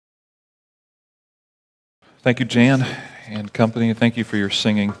Thank you, Jan and company. Thank you for your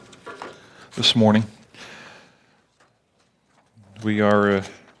singing this morning. We're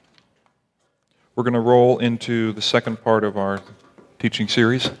going to roll into the second part of our teaching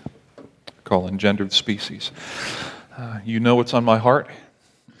series called Engendered Species. You know what's on my heart.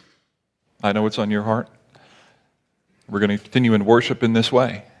 I know what's on your heart. We're going to continue in worship in this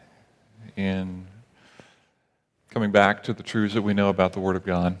way, in coming back to the truths that we know about the Word of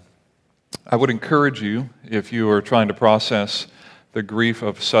God. I would encourage you, if you are trying to process the grief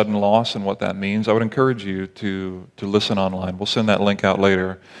of sudden loss and what that means, I would encourage you to listen online. We'll send that link out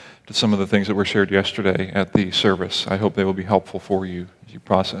later to some of the things that were shared yesterday at the service. I hope they will be helpful for you as you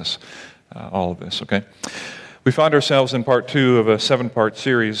process all of this, okay? We find ourselves in part 2 of a 7-part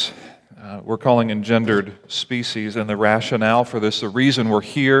series we're calling Engendered Species, and the rationale for this, the reason we're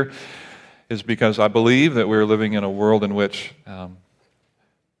here, is because I believe that we're living in a world in which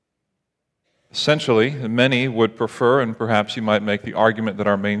essentially, many would prefer, and perhaps you might make the argument that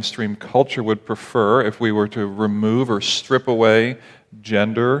our mainstream culture would prefer, if we were to remove or strip away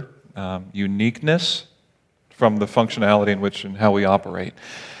gender, uniqueness from the functionality in which and how we operate.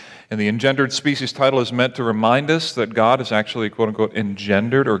 And the Engendered Species title is meant to remind us that God has actually, quote-unquote,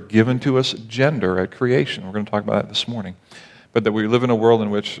 engendered or given to us gender at creation. We're going to talk about that this morning. But that we live in a world in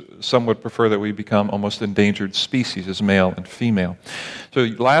which some would prefer that we become almost endangered species as male and female. So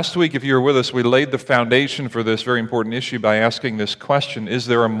last week, if you were with us, we laid the foundation for this very important issue by asking this question: is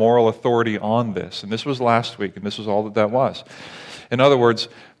there a moral authority on this? And this was last week, and this was all that was. In other words,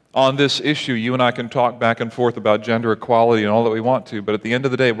 on this issue, you and I can talk back and forth about gender equality and all that we want to, but at the end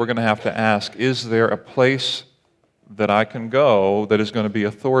of the day, we're going to have to ask, is there a place that I can go that is going to be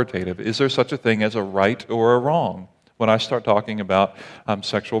authoritative? Is there such a thing as a right or a wrong? When I start talking about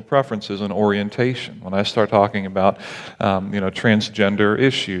sexual preferences and orientation, when I start talking about transgender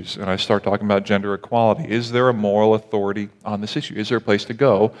issues, and I start talking about gender equality, is there a moral authority on this issue? Is there a place to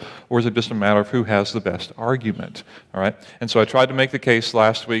go, or is it just a matter of who has the best argument? All right. And so I tried to make the case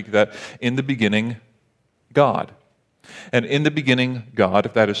last week that in the beginning, God. And in the beginning, God,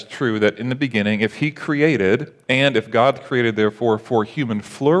 if that is true, that in the beginning, if He created, and if God created, therefore, for human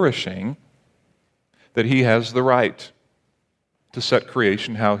flourishing, that He has the right to set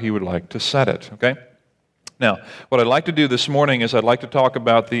creation how He would like to set it, okay? Now, what I'd like to do this morning is I'd like to talk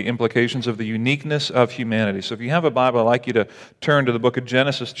about the implications of the uniqueness of humanity. So if you have a Bible, I'd like you to turn to the book of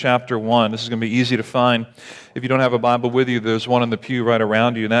Genesis chapter 1. This is going to be easy to find. If you don't have a Bible with you, there's one in the pew right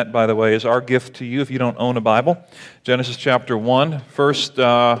around you, and that, by the way, is our gift to you if you don't own a Bible. Genesis chapter 1, first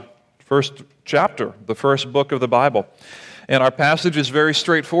chapter, the first book of the Bible. And our passage is very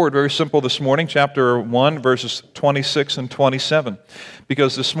straightforward, very simple this morning, chapter 1, verses 26 and 27.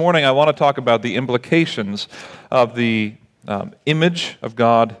 Because this morning I want to talk about the implications of the image of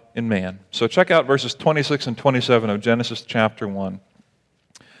God in man. So check out verses 26 and 27 of Genesis chapter 1.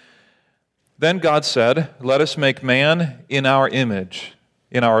 Then God said, "Let us make man in our image,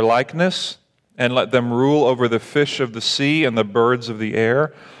 in our likeness, and let them rule over the fish of the sea and the birds of the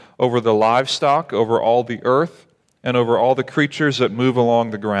air, over the livestock, over all the earth, and over all the creatures that move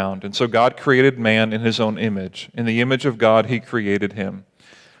along the ground." And so God created man in His own image. In the image of God, He created him.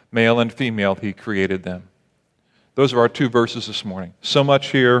 Male and female, He created them. Those are our 2 verses this morning. So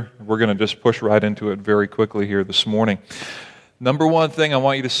much here, we're going to just push right into it very quickly here this morning. Number one thing I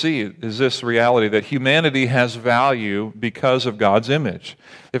want you to see is this reality, that humanity has value because of God's image.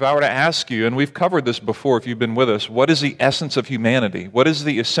 If I were to ask you, and we've covered this before if you've been with us, what is the essence of humanity? What is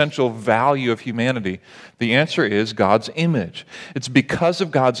the essential value of humanity? The answer is God's image. It's because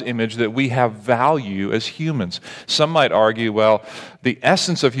of God's image that we have value as humans. Some might argue, well, the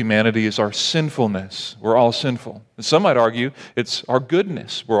essence of humanity is our sinfulness. We're all sinful. And some might argue it's our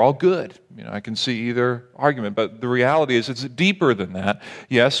goodness. We're all good. I can see either argument, but the reality is it's deeper than that.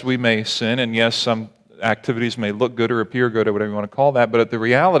 Yes, we may sin, and yes, some activities may look good or appear good or whatever you want to call that, but the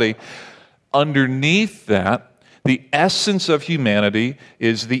reality underneath that, the essence of humanity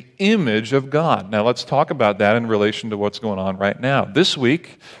is the image of God. Now let's talk about that in relation to what's going on right now. This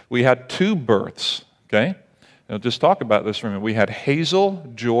week, we had 2 births, okay? Now just talk about this for a minute. We had Hazel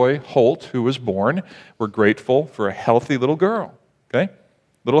Joy Holt, who was born. We're grateful for a healthy little girl, okay?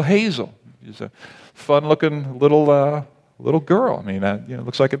 Little Hazel. She's a fun-looking little girl. I mean,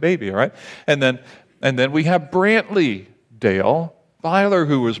 looks like a baby, all right? And then we have Brantley Dale Byler,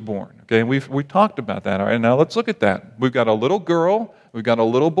 who was born. Okay, and we talked about that. All right, now let's look at that. We've got a little girl. We've got a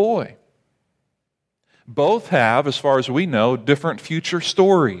little boy. Both have, as far as we know, different future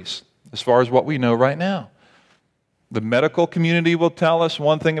stories, as far as what we know right now. The medical community will tell us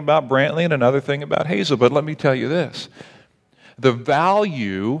one thing about Brantley and another thing about Hazel. But let me tell you this. The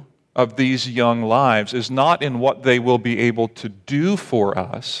value of these young lives is not in what they will be able to do for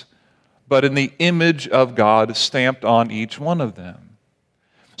us, but in the image of God stamped on each one of them,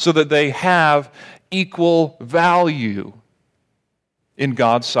 so that they have equal value in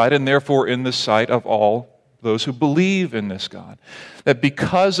God's sight and therefore in the sight of all those who believe in this God. That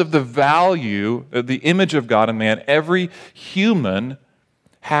because of the value, the image of God in man, every human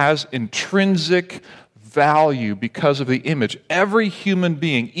has intrinsic value because of the image. Every human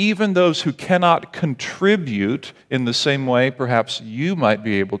being, even those who cannot contribute in the same way perhaps you might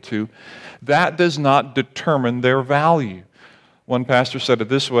be able to, that does not determine their value. One pastor said it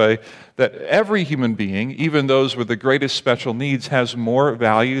this way, that every human being, even those with the greatest special needs, has more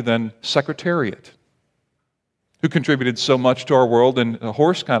value than Secretariat, who contributed so much to our world in a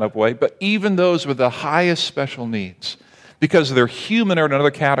horse kind of way, but even those with the highest special needs, because they're human or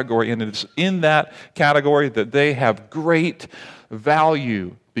another category, and it's in that category that they have great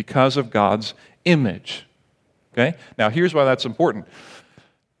value because of God's image. Okay? Now, here's why that's important.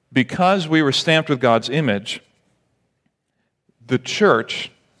 Because we were stamped with God's image, the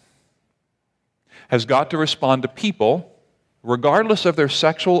church has got to respond to people, regardless of their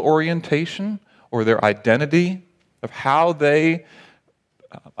sexual orientation or their identity, of how they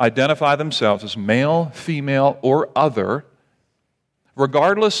identify themselves as male, female, or other,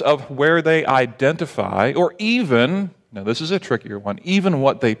 regardless of where they identify, or even, now this is a trickier one, even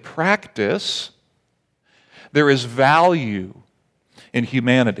what they practice, there is value in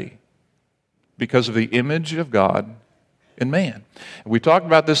humanity because of the image of God in man. We talked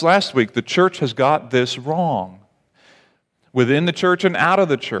about this last week. The church has got this wrong. Within the church and out of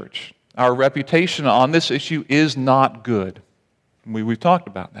the church, our reputation on this issue is not good. We've talked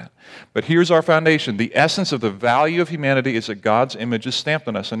about that. But here's our foundation. The essence of the value of humanity is that God's image is stamped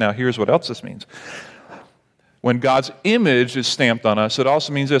on us. And now here's what else this means. When God's image is stamped on us, it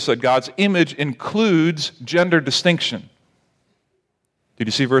also means this, that God's image includes gender distinction. Did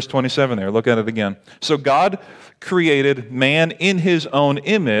you see verse 27 there? Look at it again. So God created man in his own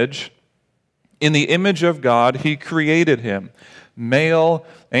image. In the image of God, he created him. Male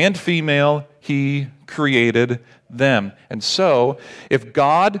and female, he created them. And so, if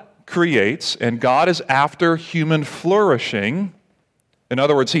God creates, and God is after human flourishing, in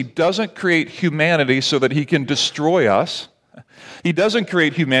other words, he doesn't create humanity so that he can destroy us. He doesn't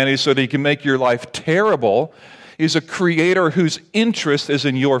create humanity so that he can make your life terrible. He's a creator whose interest is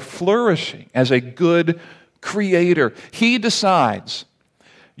in your flourishing as a good creator. He decides,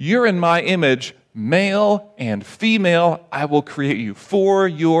 you're in my image, male and female, I will create you for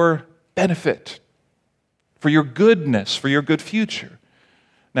your benefit, for your goodness, for your good future.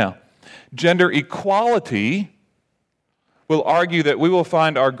 Now, gender equality will argue that we will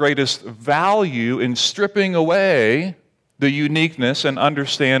find our greatest value in stripping away the uniqueness and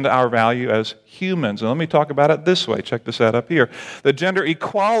understand our value as humans. And let me talk about it this way. Check this out up here. The gender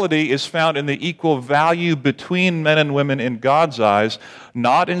equality is found in the equal value between men and women in God's eyes,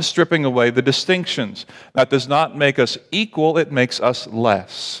 not in stripping away the distinctions. That does not make us equal, it makes us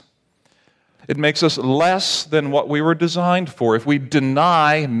less. It makes us less than what we were designed for. If we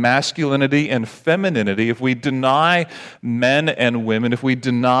deny masculinity and femininity, if we deny men and women, if we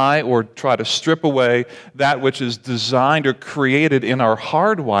deny or try to strip away that which is designed or created in our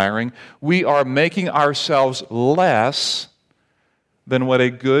hardwiring, we are making ourselves less than what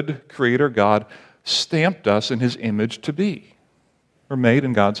a good Creator God stamped us in His image to be. We're made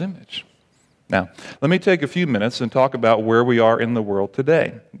in God's image. Now, let me take a few minutes and talk about where we are in the world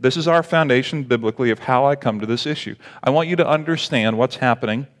today. This is our foundation biblically of how I come to this issue. I want you to understand what's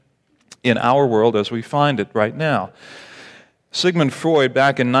happening in our world as we find it right now. Sigmund Freud,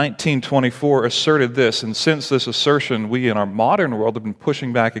 back in 1924, asserted this, and since this assertion, we in our modern world have been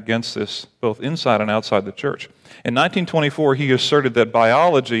pushing back against this, both inside and outside the church. In 1924, he asserted that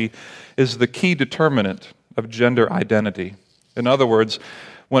biology is the key determinant of gender identity. In other words,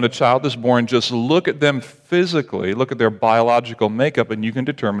 when a child is born, just look at them physically, look at their biological makeup, and you can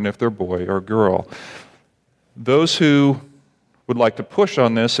determine if they're boy or girl. Those who would like to push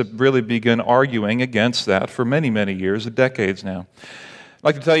on this have really begun arguing against that for many, many years, decades now. I'd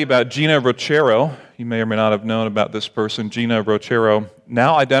like to tell you about Gina Rocero. You may or may not have known about this person. Gina Rocero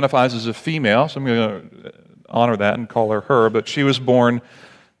now identifies as a female, so I'm going to honor that and call her, but she was born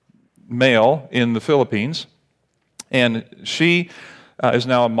male in the Philippines, and she is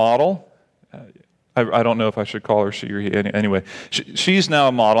now a model. I don't know if I should call her she or he. Anyway, she's now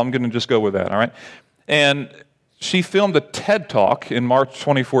a model. I'm going to just go with that, all right? And She filmed a TED Talk in March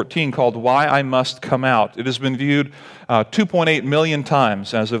 2014 called Why I Must Come Out. It has been viewed 2.8 million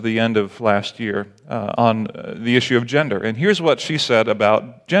times as of the end of last year on the issue of gender. And here's what she said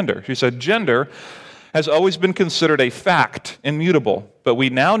about gender. She said, "Gender has always been considered a fact, immutable, but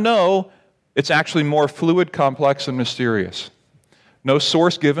we now know it's actually more fluid, complex, and mysterious. No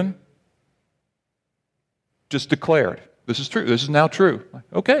source given, just declared. This is true. This is now true."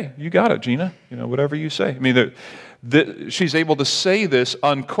 Okay, you got it, Gina. Whatever you say. I mean, she's able to say this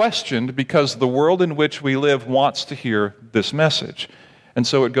unquestioned because the world in which we live wants to hear this message. And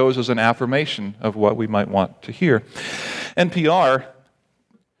so it goes as an affirmation of what we might want to hear. NPR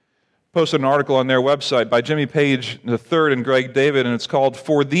posted an article on their website by Jimmy Page III and Greg David, and it's called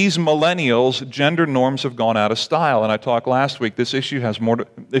 "For These Millennials, Gender Norms Have Gone Out of Style." And I talked last week, this issue has more,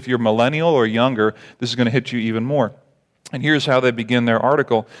 if you're millennial or younger, this is going to hit you even more. And here's how they begin their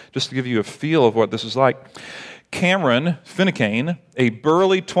article, just to give you a feel of what this is like. Cameron Finnecane, a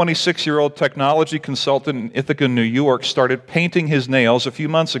burly 26-year-old technology consultant in Ithaca, New York, started painting his nails a few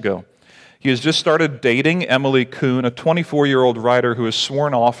months ago. He has just started dating Emily Kuhn, a 24-year-old writer who has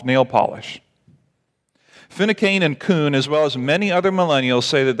sworn off nail polish. Finnecane and Kuhn, as well as many other millennials,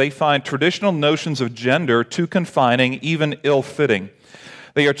 say that they find traditional notions of gender too confining, even ill-fitting.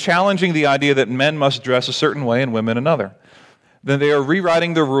 They are challenging the idea that men must dress a certain way and women another. Then they are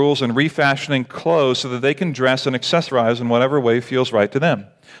rewriting the rules and refashioning clothes so that they can dress and accessorize in whatever way feels right to them.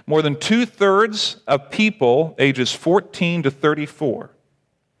 More than 2/3 of people ages 14 to 34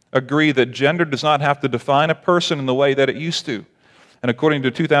 agree that gender does not have to define a person in the way that it used to. And according to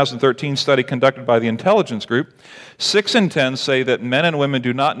a 2013 study conducted by the Intelligence Group, 6 in 10 say that men and women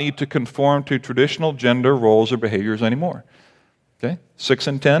do not need to conform to traditional gender roles or behaviors anymore. Okay? 6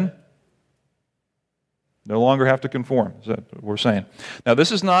 in 10 no longer have to conform, is that what we're saying. Now,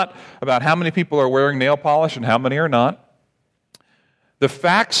 this is not about how many people are wearing nail polish and how many are not. The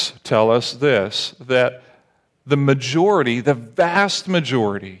facts tell us this, that the majority, the vast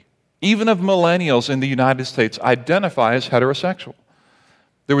majority, even of millennials in the United States, identify as heterosexual.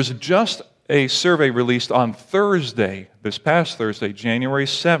 There was just a survey released on Thursday, this past Thursday, January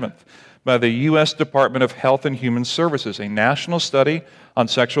 7th, by the U.S. Department of Health and Human Services, a national study on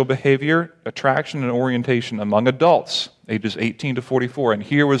sexual behavior, attraction, and orientation among adults, ages 18 to 44. And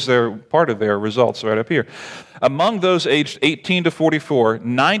here was part of their results right up here. Among those aged 18 to 44,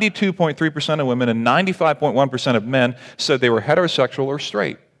 92.3% of women and 95.1% of men said they were heterosexual or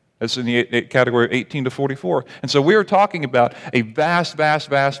straight. That's in the category of 18 to 44. And so we are talking about a vast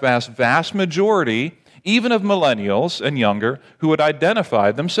majority, even of millennials and younger, who would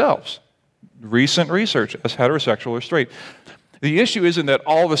identify themselves, recent research, as heterosexual or straight. The issue isn't that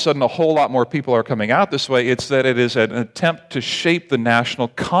all of a sudden a whole lot more people are coming out this way. It's that it is an attempt to shape the national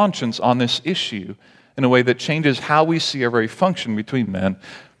conscience on this issue in a way that changes how we see our very function between men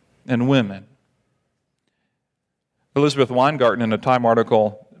and women. Elizabeth Weingarten, in a Time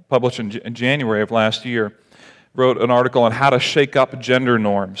article published in January of last year, wrote an article on how to shake up gender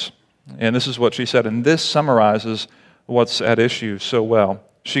norms. And this is what she said, and this summarizes what's at issue so well.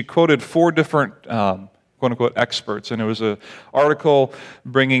 She quoted 4 different quote-unquote experts, and it was an article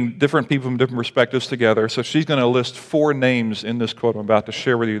bringing different people from different perspectives together. So she's going to list 4 names in this quote I'm about to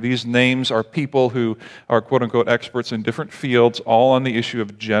share with you. These names are people who are quote-unquote experts in different fields, all on the issue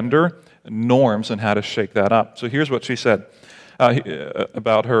of gender, norms, and how to shake that up. So here's what she said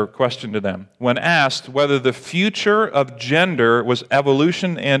about her question to them. When asked whether the future of gender was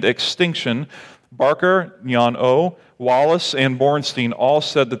evolution and extinction, Barker, Nyan-O, Wallace, and Bornstein all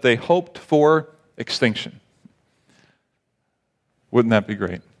said that they hoped for extinction. Wouldn't that be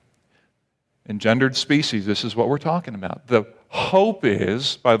great? Engendered species, this is what we're talking about. The hope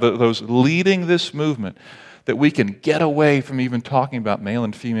is, by those leading this movement, that we can get away from even talking about male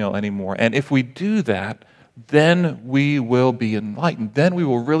and female anymore. And if we do that, then we will be enlightened. Then we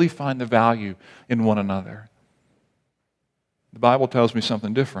will really find the value in one another. The Bible tells me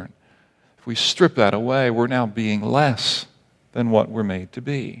something different. If we strip that away, we're now being less than what we're made to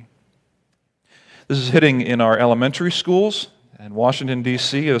be. This is hitting in our elementary schools. In Washington,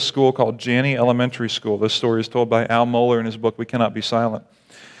 D.C., a school called Janney Elementary School. This story is told by Al Mohler in his book, We Cannot Be Silent.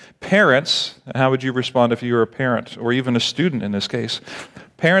 Parents, how would you respond if you were a parent, or even a student in this case?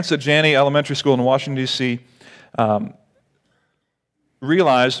 Parents at Janney Elementary School in Washington, D.C.,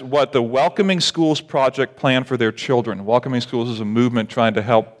 realized what the Welcoming Schools Project planned for their children. Welcoming Schools is a movement trying to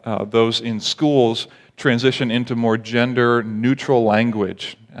help those in schools transition into more gender-neutral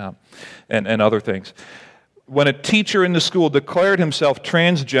language and other things. When a teacher in the school declared himself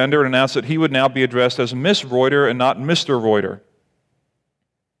transgender and announced that he would now be addressed as Miss Reuter and not Mr. Reuter,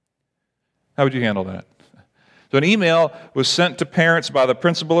 how would you handle that? So an email was sent to parents by the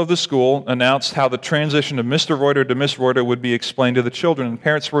principal of the school, announced how the transition of Mr. Reuter to Miss Reuter would be explained to the children. And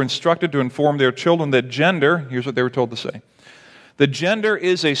parents were instructed to inform their children that gender, here's what they were told to say, that gender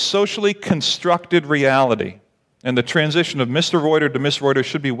is a socially constructed reality. And the transition of Mr. Reuter to Miss Reuter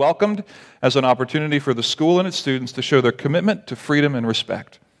should be welcomed as an opportunity for the school and its students to show their commitment to freedom and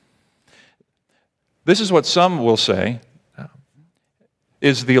respect. This is what some will say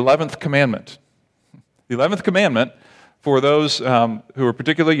is the 11th commandment. The 11th commandment for those who are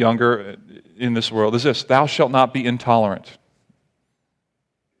particularly younger in this world is this: thou shalt not be intolerant.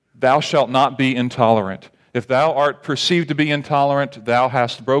 Thou shalt not be intolerant. If thou art perceived to be intolerant, thou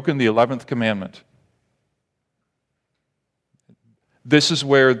hast broken the 11th commandment. This is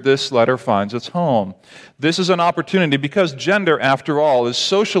where this letter finds its home. This is an opportunity, because gender, after all, is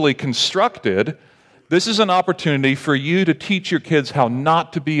socially constructed. This is an opportunity for you to teach your kids how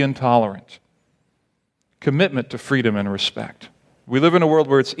not to be intolerant. Commitment to freedom and respect. We live in a world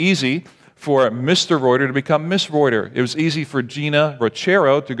where it's easy for Mr. Reuter to become Miss Reuter. It was easy for Gina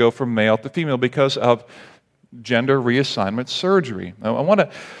Rocero to go from male to female because of gender reassignment surgery. Now, I want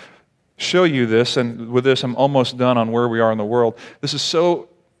to show you this, and with this I'm almost done on where we are in the world. This is so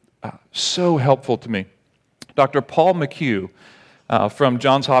helpful to me. Dr. Paul McHugh from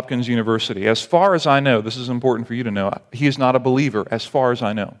Johns Hopkins University, as far as I know, this is important for you to know, he is not a believer, as far as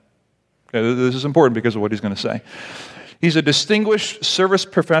I know. Okay, this is important because of what he's going to say. He's a distinguished service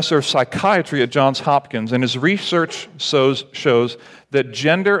professor of psychiatry at Johns Hopkins, and his research shows that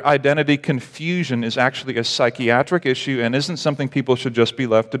gender identity confusion is actually a psychiatric issue and isn't something people should just be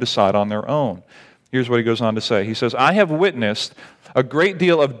left to decide on their own. Here's what he goes on to say. He says, I have witnessed a great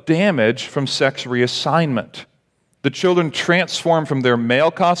deal of damage from sex reassignment. The children transformed from their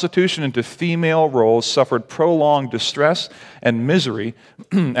male constitution into female roles suffered prolonged distress and misery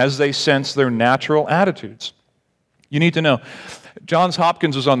as they sensed their natural attitudes. You need to know, Johns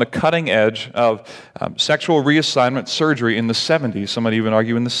Hopkins was on the cutting edge of sexual reassignment surgery in the 70s. Some might even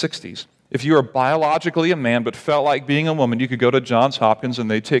argue in the 60s. If you were biologically a man but felt like being a woman, you could go to Johns Hopkins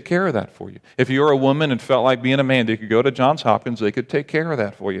and they'd take care of that for you. If you were a woman and felt like being a man, you could go to Johns Hopkins, they could take care of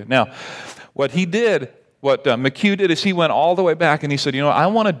that for you. Now, what McHugh did is he went all the way back and he said, I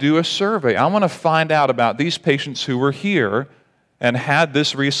want to do a survey. I want to find out about these patients who were here and had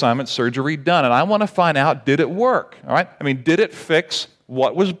this reassignment surgery done. And I want to find out, did it work? All right? Did it fix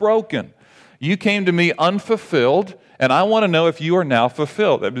what was broken? You came to me unfulfilled, and I want to know if you are now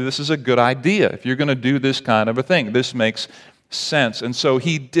fulfilled. This is a good idea. If you're going to do this kind of a thing, this makes sense. And so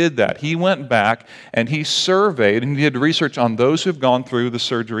he did that. He went back and he surveyed and he did research on those who've gone through the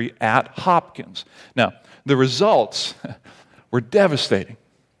surgery at Hopkins. Now, the results were devastating.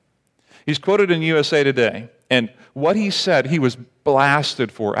 He's quoted in USA Today, and what he said he was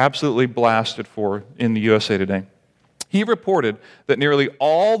blasted for, absolutely blasted for in the USA Today. He reported that nearly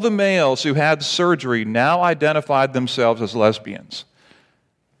all the males who had surgery now identified themselves as lesbians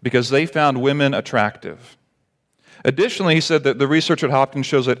because they found women attractive. Additionally, he said that the research at Hopkins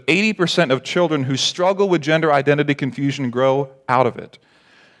shows that 80% of children who struggle with gender identity confusion grow out of it.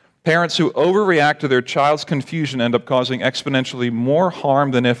 Parents who overreact to their child's confusion end up causing exponentially more harm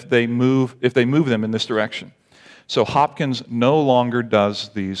than if they move them in this direction. So Hopkins no longer does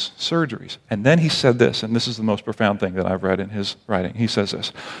these surgeries. And then he said this, and this is the most profound thing that I've read in his writing. He says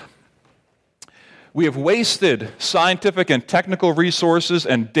this: we have wasted scientific and technical resources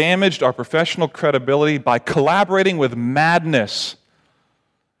and damaged our professional credibility by collaborating with madness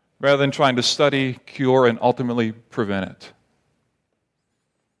rather than trying to study, cure, and ultimately prevent it.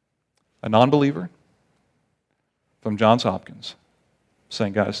 A non-believer from Johns Hopkins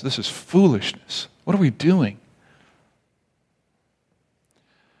saying, guys, this is foolishness. What are we doing?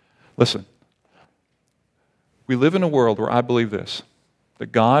 Listen, we live in a world where I believe this,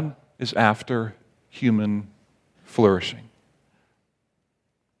 that God is after human flourishing.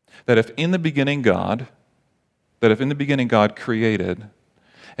 That if in the beginning God created,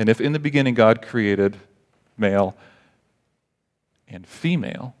 and if in the beginning God created male and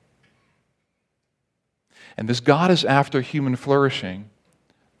female, and this God is after human flourishing,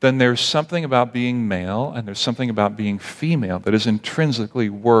 then there's something about being male and there's something about being female that is intrinsically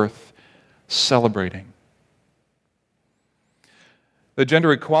worth celebrating. The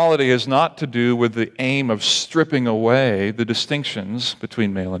gender equality is not to do with the aim of stripping away the distinctions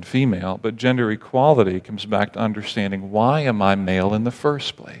between male and female, but gender equality comes back to understanding, why am I male in the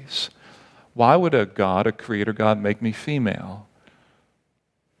first place? Why would a creator God, make me female?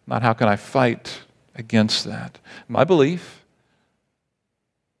 Not how can I fight against that? My belief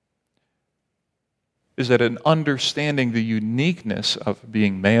is that in understanding the uniqueness of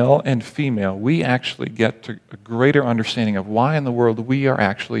being male and female, we actually get to a greater understanding of why in the world we are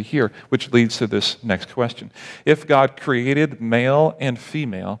actually here, which leads to this next question. If God created male and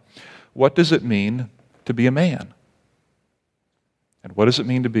female, what does it mean to be a man? And what does it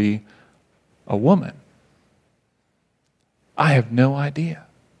mean to be a woman? I have no idea.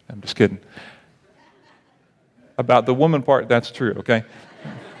 I'm just kidding. About the woman part, that's true, okay?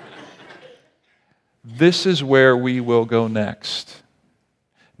 This is where we will go next.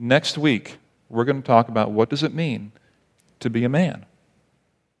 Next week, we're going to talk about what does it mean to be a man.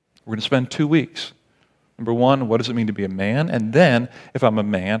 We're going to spend 2 weeks. Number one, what does it mean to be a man? And then, if I'm a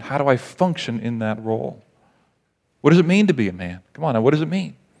man, how do I function in that role? What does it mean to be a man? Come on now, what does it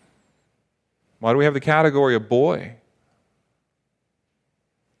mean? Why do we have the category of boy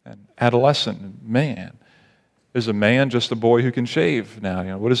and adolescent and man? Is a man just a boy who can shave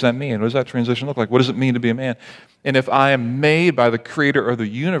now? What does that mean? What does that transition look like? What does it mean to be a man? And if I am made by the creator of the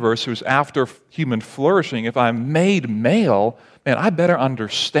universe who's after human flourishing, if I'm made male, man, I better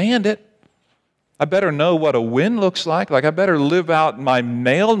understand it. I better know what a win looks like. I better live out my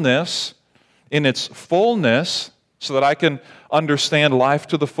maleness in its fullness so that I can understand life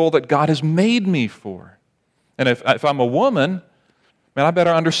to the full that God has made me for. And if I'm a woman, man, I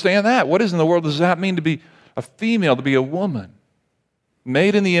better understand that. What in the world does that mean to be a female, to be a woman,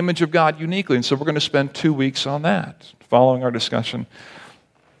 made in the image of God uniquely? And so we're going to spend 2 weeks on that, following our discussion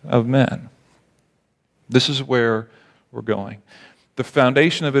of men. This is where we're going. The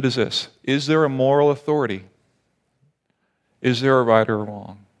foundation of it is this. Is there a moral authority? Is there a right or a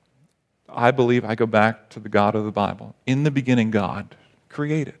wrong? I believe I go back to the God of the Bible. In the beginning, God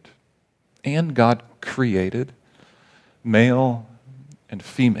created. And God created male and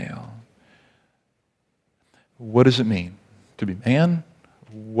female. What does it mean to be man?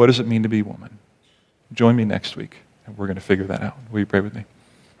 What does it mean to be woman? Join me next week, and we're going to figure that out. Will you pray with me?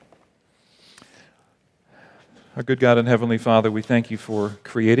 Our good God and Heavenly Father, we thank you for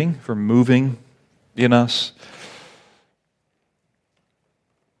creating, for moving in us,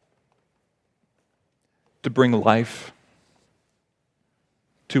 to bring life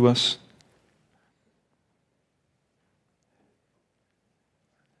to us.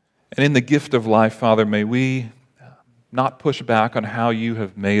 And in the gift of life, Father, may we not push back on how you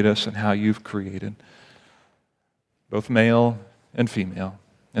have made us and how you've created, both male and female,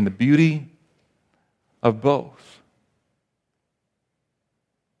 and the beauty of both.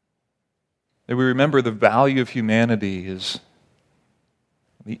 That we remember the value of humanity is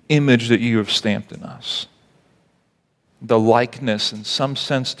the image that you have stamped in us, the likeness in some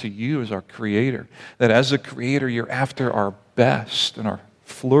sense to you as our Creator, that as a Creator you're after our best and our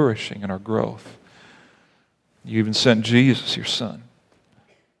flourishing and our growth. You even sent Jesus, your Son,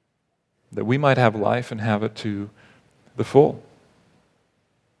 that we might have life and have it to the full.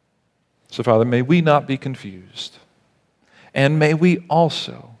 So, Father, may we not be confused, and may we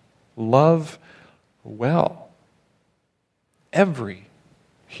also love well every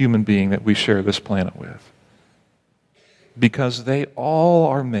human being that we share this planet with, because they all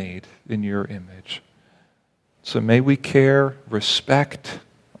are made in your image. So may we care, respect,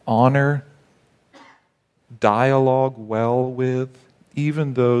 honor, dialogue well with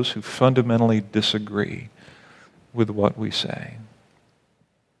even those who fundamentally disagree with what we say.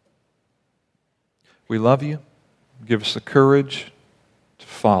 We love you. Give us the courage to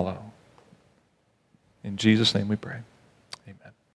follow. In Jesus' name we pray.